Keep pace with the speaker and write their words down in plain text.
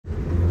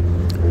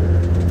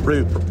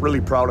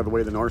Really proud of the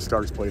way the North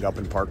Stars played up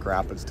in Park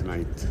Rapids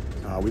tonight.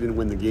 We didn't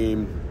win the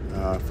game.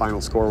 Final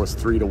score was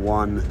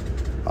 3-1.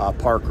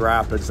 Park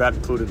Rapids, that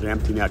included an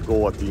empty net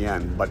goal at the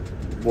end. But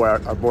boy,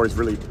 our boys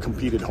really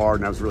competed hard,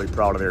 and I was really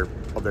proud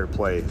of their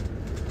play.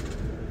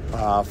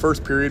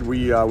 First period,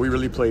 we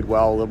really played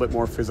well, a little bit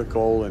more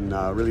physical, and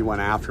really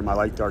went after them. I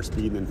liked our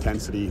speed and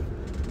intensity.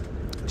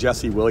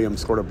 Jesse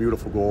Williams scored a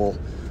beautiful goal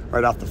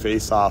right off the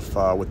face-off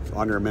with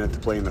under a minute to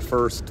play in the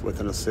first,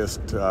 with an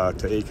assist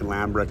to Aiken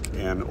Lambrick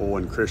and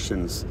Owen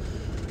Christians.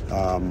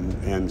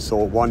 And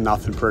so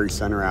 1-0 Prairie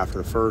Center after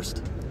the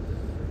first.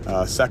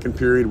 Second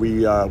period,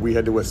 we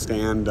had to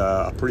withstand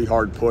a pretty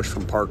hard push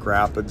from Park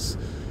Rapids.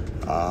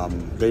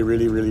 They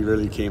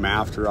really came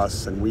after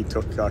us, and we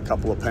took a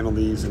couple of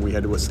penalties, and we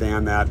had to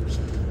withstand that.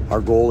 Our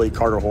goalie,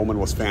 Carter Holman,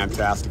 was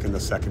fantastic in the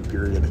second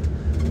period.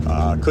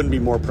 Couldn't be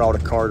more proud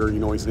of Carter. You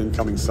know, he's an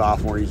incoming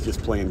sophomore. He's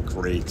just playing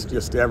great.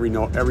 Just every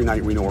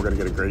night we know we're going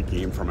to get a great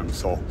game from him.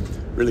 So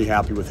really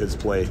happy with his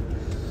play.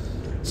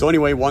 So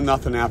anyway,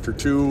 1-0 after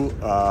 2.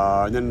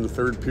 And then in the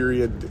third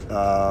period,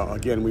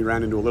 again, we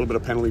ran into a little bit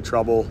of penalty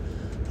trouble,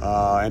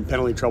 and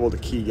penalty trouble to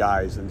key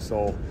guys. And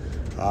so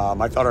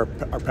I thought our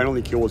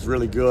penalty kill was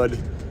really good,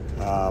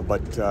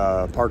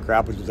 but Park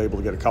Rapids was able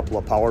to get a couple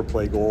of power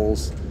play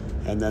goals,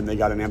 and then they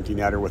got an empty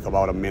netter with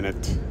about a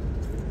minute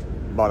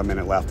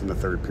left in the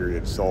third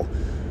period. So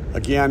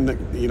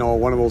again, you know,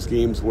 one of those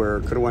games where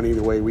it could have went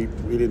either way. We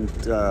didn't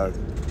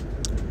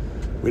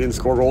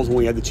score goals when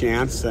we had the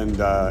chance, and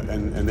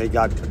they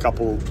got a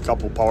couple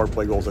power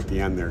play goals at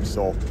the end there.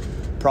 So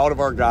proud of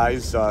our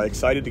guys.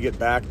 Excited to get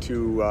back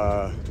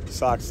to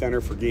Sauk Center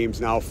for games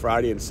now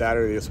Friday and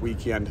Saturday this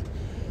weekend.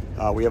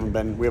 We haven't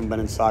been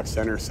in Sauk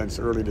Center since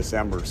early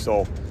December.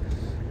 So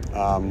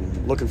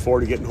looking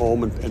forward to getting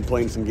home and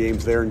playing some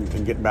games there and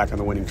getting back on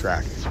the winning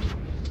track.